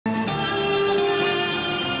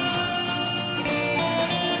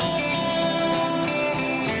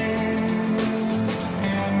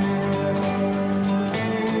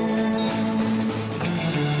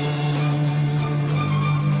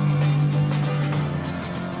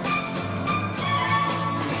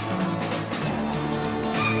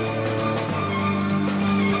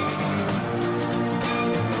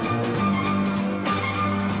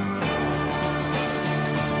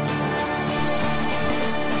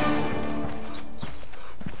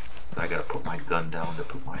gotta put my gun down to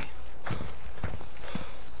put my...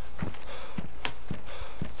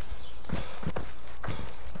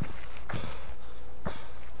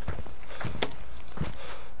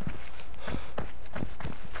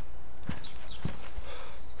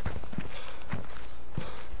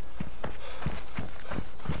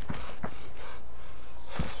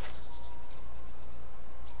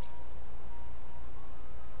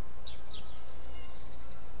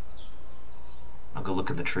 I'll go look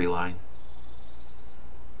in the tree line.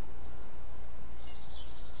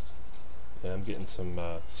 Yeah, I'm getting some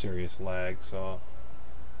serious lag, so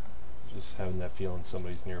just having that feeling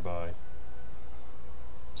somebody's nearby.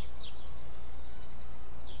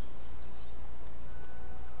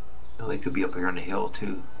 Well, they could be up here on the hill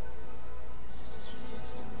too,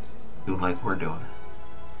 doing like we're doing.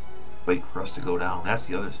 Wait for us to go down. That's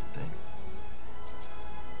the other thing.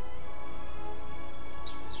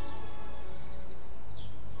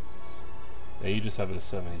 Yeah, you just have it a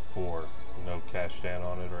 74, no cash down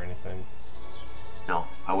on it or anything. No,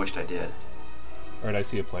 I wished I did. All right, I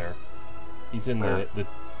see a player. He's in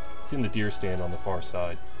he's in the deer stand on the far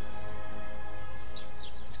side.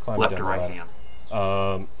 He's climbing Left down or the right ladder.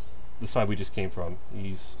 hand? The side we just came from.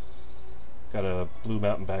 He's got a blue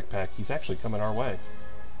mountain backpack. He's actually coming our way.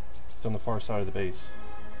 He's on the far side of the base,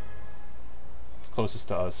 closest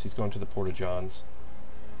to us. He's going to the Porta Johns.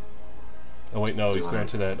 Oh wait, no, he's going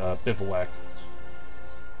to that bivouac.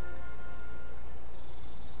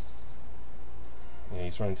 Yeah,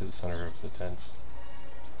 he's running to the center of the tents.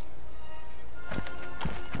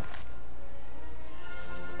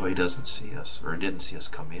 Well, he doesn't see us, or didn't see us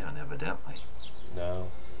come in, evidently. No,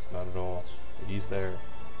 not at all. He's there.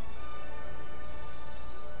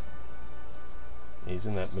 He's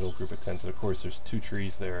in that middle group of tents, and of course there's two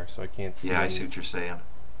trees there, so I can't see him. I see what you're saying.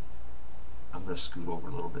 I'm gonna scoot over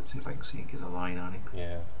a little bit, see if I can see and get a line on him.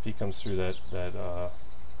 Yeah, if he comes through that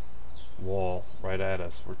wall right at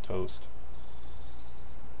us, we're toast.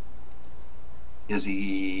 Is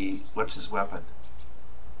he... what's his weapon?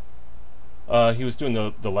 He was doing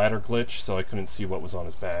the ladder glitch, so I couldn't see what was on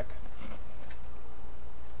his back.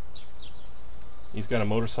 He's got a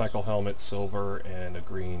motorcycle helmet, silver, and a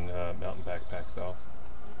green mountain backpack, though.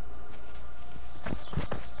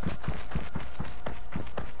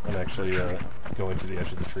 I'm actually going to the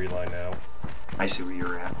edge of the tree line now. I see where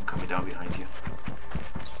you're at. I'm coming down behind you.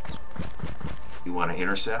 You want to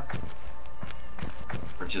intercept?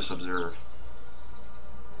 Or just observe?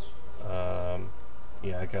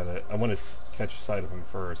 Yeah, I want to catch sight of him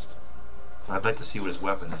first. I'd like to see what his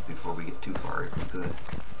weapon is before we get too far, if we could.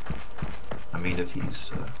 I mean, if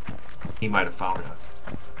he's... he might have found a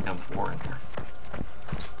M4 in there.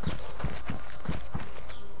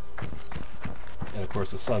 And of course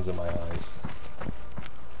the sun's in my eyes.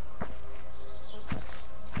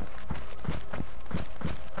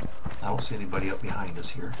 I don't see anybody up behind us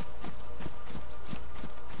here.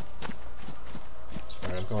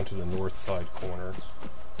 Alright, I'm going to the north side corner.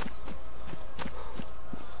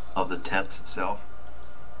 Of the tent itself?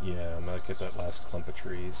 Yeah, I'm gonna get that last clump of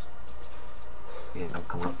trees. Yeah, I'm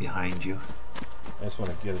coming up behind you. I just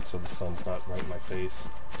want to get it so the sun's not right in my face.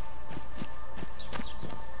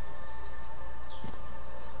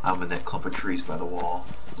 I'm in that clump of trees by the wall,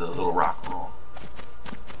 the little rock wall.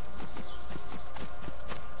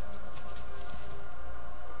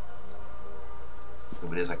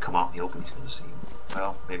 If it is, I come out in the open, he's going to see him.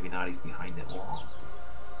 Well, maybe not, he's behind that wall.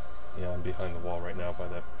 Yeah, I'm behind the wall right now by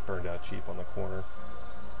that burned out Jeep on the corner.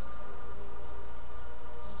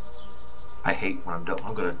 I hate when I'm done.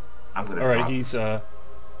 I'm gonna Alright, he's yeah,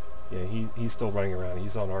 he's still running around.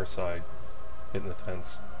 He's on our side, hitting the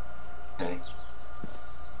tents. Okay.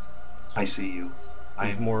 I see you.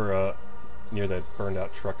 He's more near that burned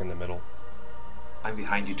out truck in the middle. I'm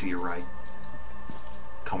behind you to your right.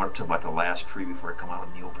 Coming up to about the last tree before I come out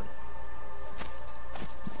in the open.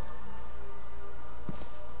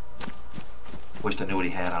 Wished I knew what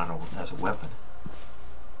he had on as a weapon.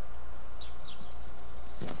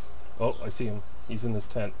 Oh, I see him. He's in this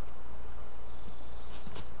tent.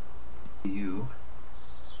 You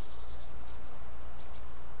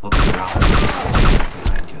look around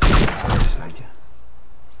behind you, beside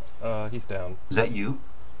you. He's down. Is that you?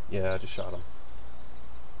 Yeah, I just shot him.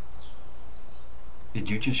 Did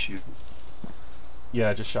you just shoot? Yeah,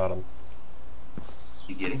 I just shot him.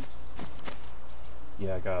 You get him?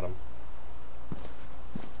 Yeah, I got him.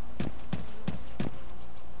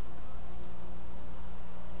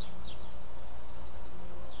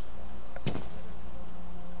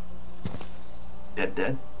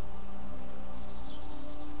 Dead?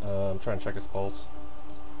 I'm trying to check his pulse.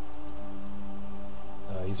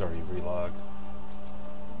 He's already relogged.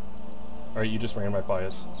 Alright, you just ran right by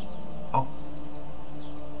us. Oh.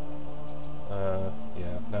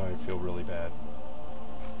 Yeah, now I feel really bad.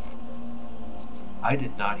 I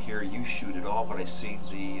did not hear you shoot at all, but I seen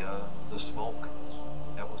the smoke.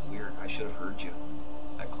 That was weird. I should have heard you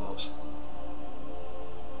that close.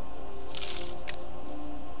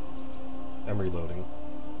 I'm reloading.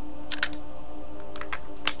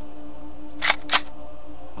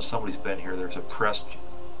 Well, somebody's been here. There's a press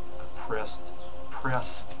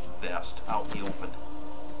vest out in the open.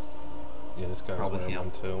 Yeah, this guy's wearing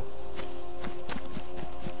one too.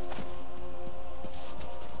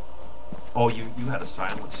 Oh, you had a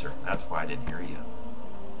silencer. That's why I didn't hear you.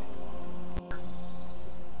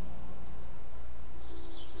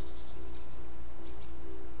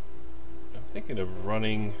 I'm thinking of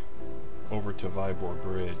running over to Vybor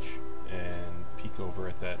Bridge and peek over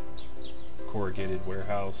at that corrugated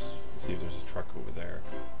warehouse and see if there's a truck over there.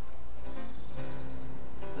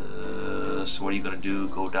 So what are you going to do?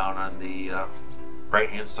 Go down on the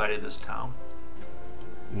right-hand side of this town?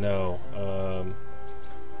 No.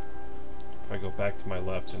 If I go back to my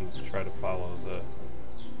left and try to follow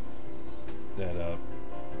that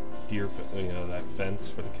fence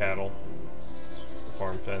for the cattle, the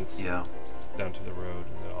farm fence, yeah, down to the road,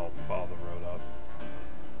 and then I'll follow the road up.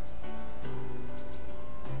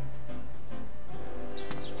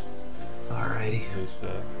 Alrighty. At least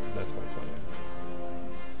that's my plan.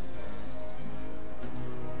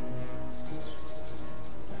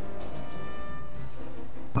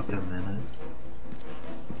 Wait a minute.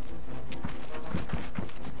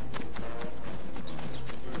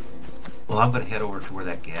 Well, I'm going to head over to where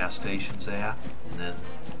that gas station's at, and then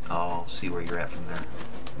I'll see where you're at from there.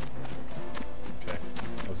 Okay.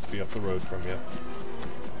 I'll just be up the road from you.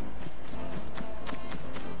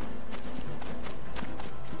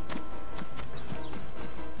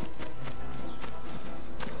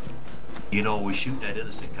 You know, we shoot that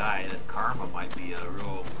innocent guy, that karma might be a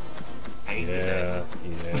real pain today.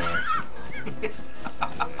 Yeah.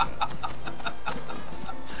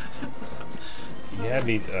 He had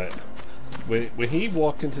me, when he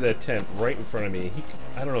walked into that tent right in front of me,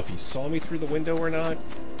 I don't know if he saw me through the window or not.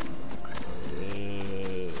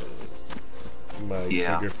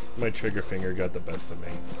 My trigger finger got the best of me.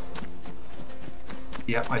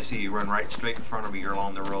 Yep, I see you run right straight in front of me. You're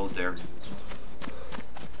along the road there.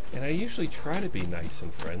 And I usually try to be nice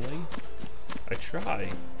and friendly. I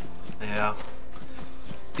try. Yeah.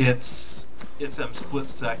 It's them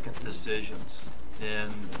split-second decisions,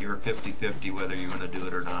 and you're 50-50 whether you're going to do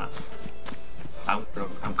it or not. I'm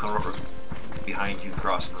coming over behind you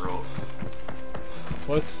crossing the road.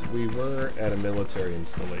 Plus, we were at a military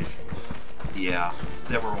installation. Yeah,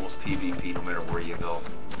 them are almost PvP no matter where you go.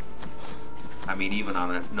 I mean, even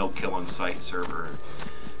on a no-kill-on-site server,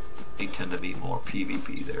 they tend to be more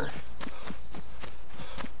PvP there.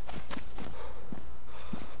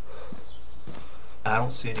 I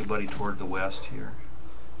don't see anybody toward the west here.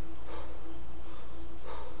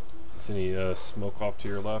 Is any smoke off to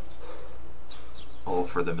your left? Oh,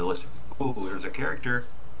 for the military. Oh, there's a character.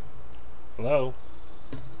 Hello?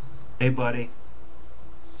 Hey, buddy.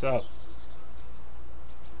 What's up?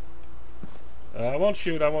 I won't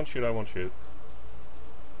shoot, I won't shoot, I won't shoot.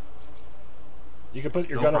 You can put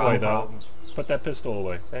your gun away, though. Put that pistol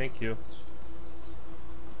away. Thank you.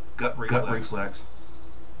 Gut reflex.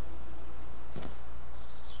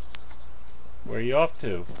 Where are you off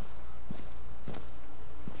to?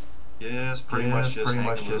 Yes, pretty much just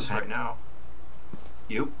hanging loose right now.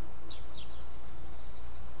 You?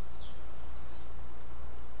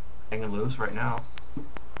 Hanging loose right now.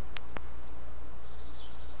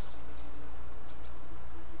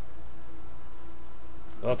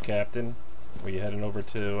 Well, Captain, were you heading over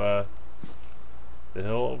to the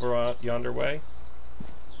hill over yonder way?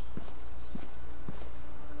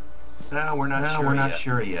 No, we're not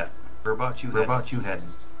sure yet. Where about you heading?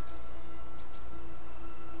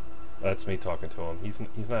 That's me talking to him.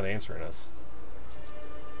 He's not answering us.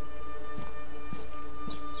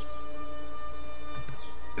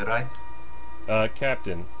 Good eye?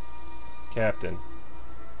 Captain.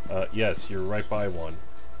 Yes, you're right by one.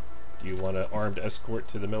 Do you want an armed escort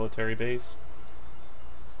to the military base?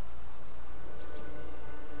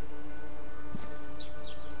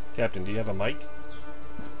 Captain, do you have a mic?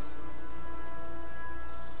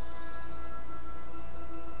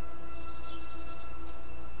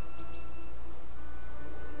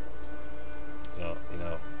 Well,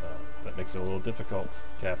 that makes it a little difficult,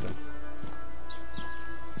 Captain.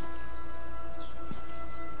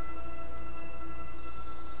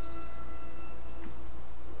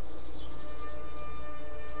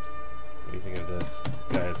 What do you think of this?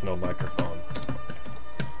 Guy has no microphone.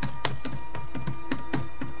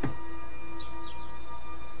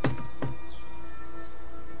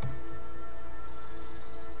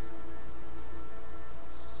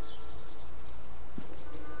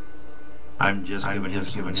 I'm just giving him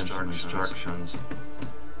some instructions.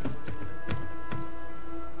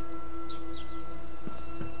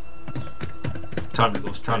 Time to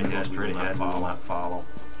go straight ahead, we will not follow.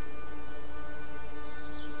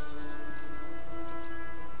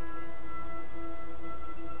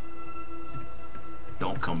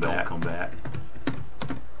 Don't come back.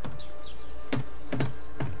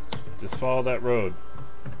 Just follow that road.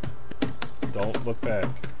 Don't look back.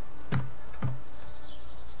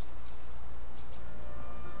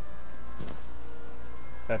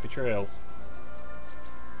 Happy trails.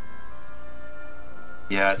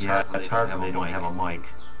 Yeah, it's hard when they don't have a mic.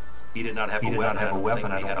 He did not have a weapon. I don't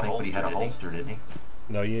think, but he had a holster, didn't he?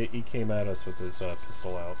 No, he came at us with his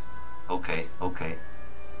pistol out. Okay.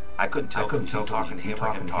 I couldn't tell if he was talking to him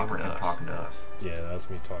or him talking to us. Yeah, that was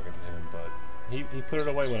me talking to him, but he put it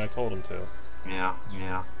away when I told him to. Yeah.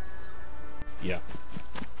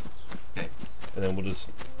 Okay. And then we'll just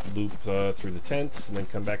loop through the tents and then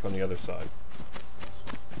come back on the other side.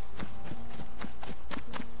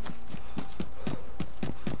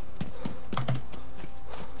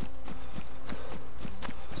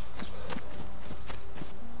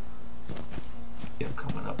 Yeah,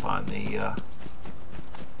 coming up on the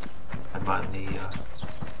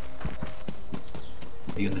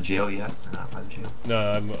Are you in the jail yet? Or not by the jail?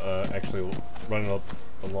 No, I'm actually running up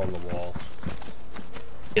along the wall.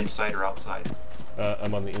 Inside or outside?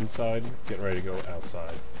 I'm on the inside, getting ready to go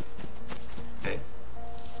outside. Okay.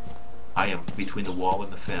 I am between the wall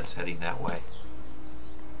and the fence, heading that way.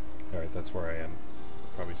 Alright, that's where I am.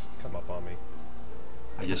 Probably come up on me.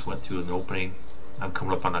 I just went through an opening. I'm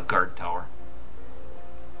coming up on the guard tower.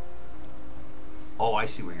 Oh, I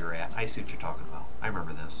see where you're at. I see what you're talking about. I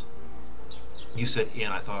remember this. You said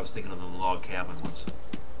in. I thought I was thinking of the log cabin ones.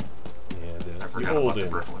 Yeah, I forgot about the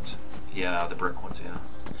brick ones. Yeah, the brick ones, yeah.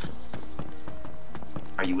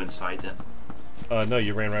 Are you inside then? No,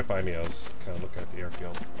 you ran right by me. I was kind of looking at the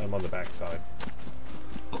airfield. I'm on the back side.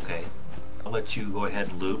 Okay. I'll let you go ahead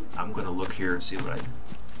and loop. I'm going to look here and see what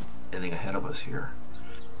anything ahead of us here.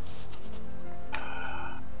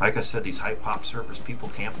 Like I said, these high pop servers, people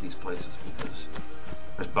camp these places because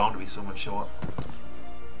there's bound to be someone show up.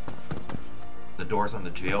 The doors on the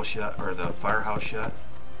jail shut, or the firehouse shut.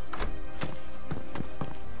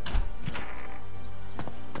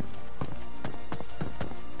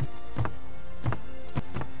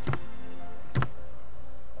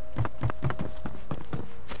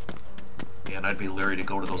 And I'd be leery to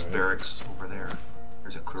go to those barracks over there.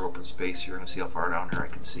 There's a clear open space here, and see how far down here I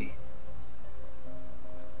can see.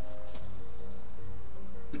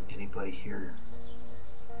 Anybody here?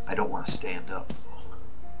 I don't want to stand up.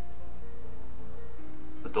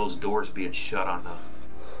 But those doors being shut on the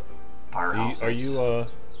firehouse. Are you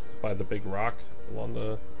by the big rock along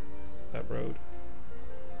that road?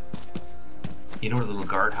 You know where the little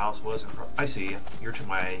guardhouse was? I see you. You're to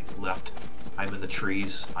my left. I'm in the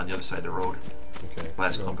trees on the other side of the road. Okay.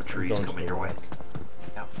 Last clump of trees coming your way.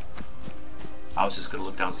 Yeah. I was just gonna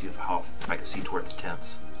look down and see if I can see toward the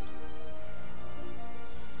tents.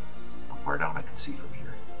 How far down I can see from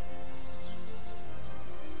here.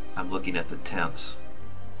 I'm looking at the tents.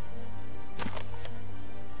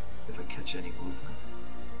 If I catch any movement.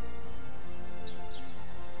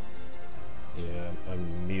 Yeah,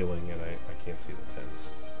 I'm kneeling and I can't see the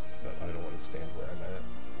tents. But I don't want to stand where I'm at.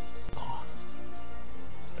 Oh.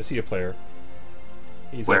 I see a player.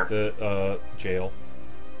 He's Where? at the jail.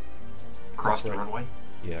 Across the runway?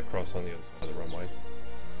 Yeah, across on the other side of the runway.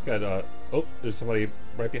 He's got oh, there's somebody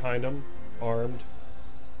right behind him, armed.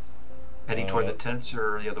 Heading toward the tents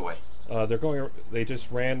or the other way? They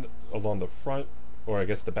just ran along the front, or I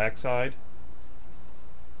guess the back side.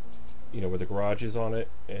 You know, where the garage is on it,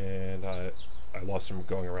 and I lost them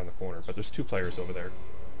going around the corner. But there's two players over there.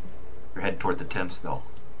 You're heading toward the tents, though.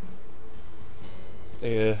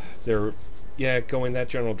 They're going that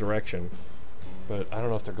general direction. But I don't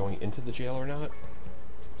know if they're going into the jail or not.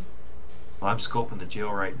 Well, I'm scoping the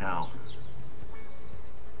jail right now.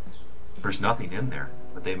 There's nothing in there,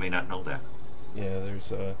 but they may not know that. Yeah,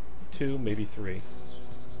 there's two, maybe three.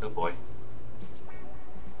 Oh boy.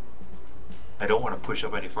 I don't want to push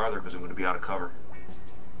up any farther because I'm going to be out of cover.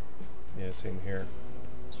 Yeah, same here.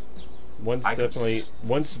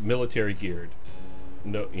 One's military geared.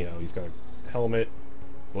 No, you know, he's got a helmet,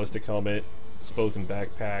 ballistic helmet, exposing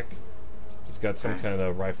backpack. He's got some kind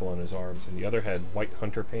of rifle on his arms, and the other had white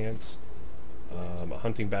hunter pants, a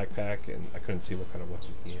hunting backpack, and I couldn't see what kind of weapon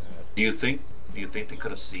he had. Do you think they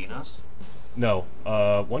could have seen us? No.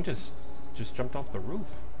 One just jumped off the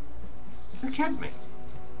roof. You're kidding me.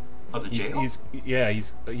 Of the jail?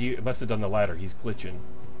 He must have done the ladder. He's glitching.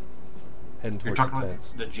 heading You're towards talking the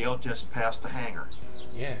tents. about the jail just past the hangar.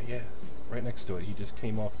 Yeah, yeah. Right next to it. He just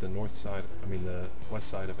came off the north side, the west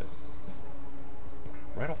side of it.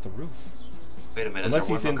 Right off the roof. Wait a minute, Unless is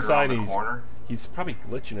there he's one looking inside around and the corner? he's probably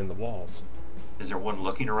glitching in the walls. Is there one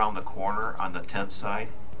looking around the corner on the tent side?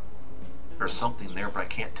 There's something there, but I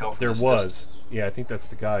can't tell from There this was. distance. Yeah, I think that's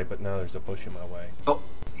the guy, but now there's a bush in my way. Oh,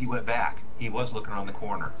 he went back. He was looking around the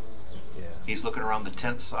corner. Yeah. He's looking around the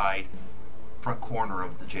tent side, front corner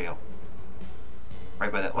of the jail.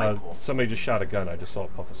 Right by that light pole. Somebody just shot a gun. I just saw a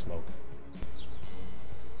puff of smoke.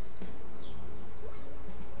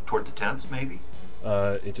 Toward the tents, maybe?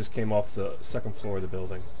 It just came off the second floor of the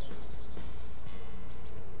building.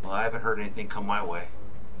 Well, I haven't heard anything come my way.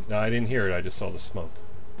 No, I didn't hear it. I just saw the smoke.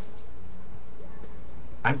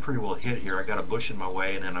 I'm pretty well hit here. I got a bush in my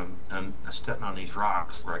way, and then I'm stepping on these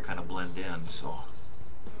rocks where I kind of blend in, so...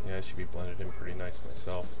 Yeah, I should be blended in pretty nice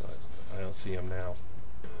myself, but I don't see him now.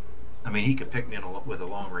 I mean, he could pick me in with a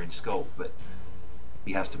long-range scope, but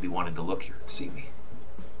he has to be wanting to look here to see me.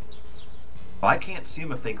 Well, I can't see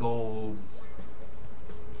him if they go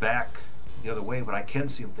back the other way, but I can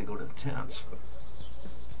see him if they go to the tents. But...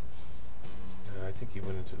 I think he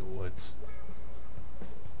went into the woods.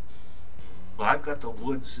 Well, I've got the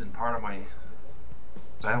woods in part of my...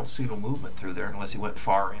 I don't see no movement through there unless he went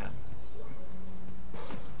far in.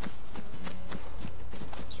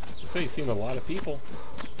 To say he's seen a lot of people.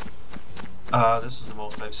 This is the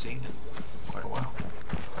most I've seen in quite a while.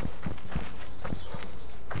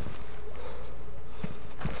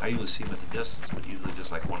 I usually see them at the distance, but usually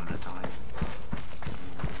just like one at a time.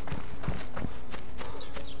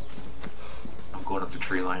 I'm going up the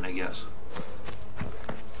tree line, I guess.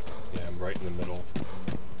 Yeah, I'm right in the middle.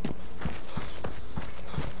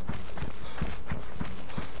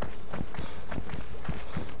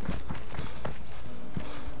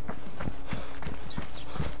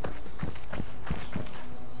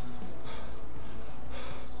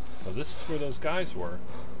 So this is where those guys were.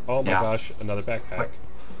 Oh my gosh, another backpack.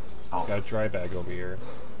 Oh. Got a dry bag over here.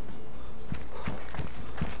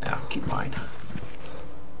 Yeah, keep mine.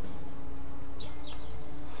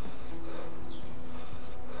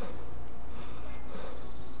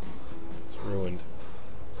 It's ruined.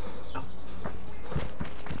 Oh.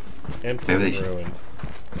 Empty and ruined.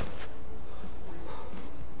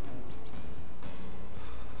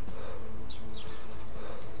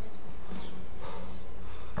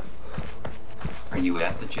 Are you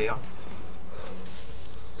at the jail?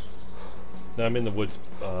 No, I'm in the woods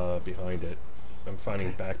behind it. I'm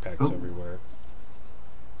finding backpacks everywhere.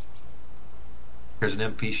 Here's an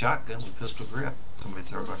MP shotgun with pistol grip. Somebody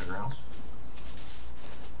throw it on the ground.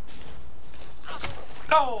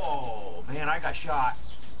 Oh, man, I got shot.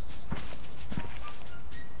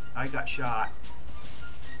 I got shot.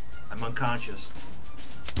 I'm unconscious.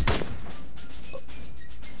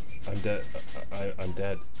 I'm dead. I'm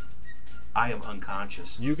dead. I am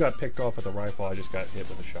unconscious. You got picked off with a rifle. I just got hit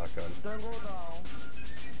with a shotgun.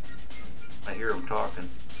 I hear him talking.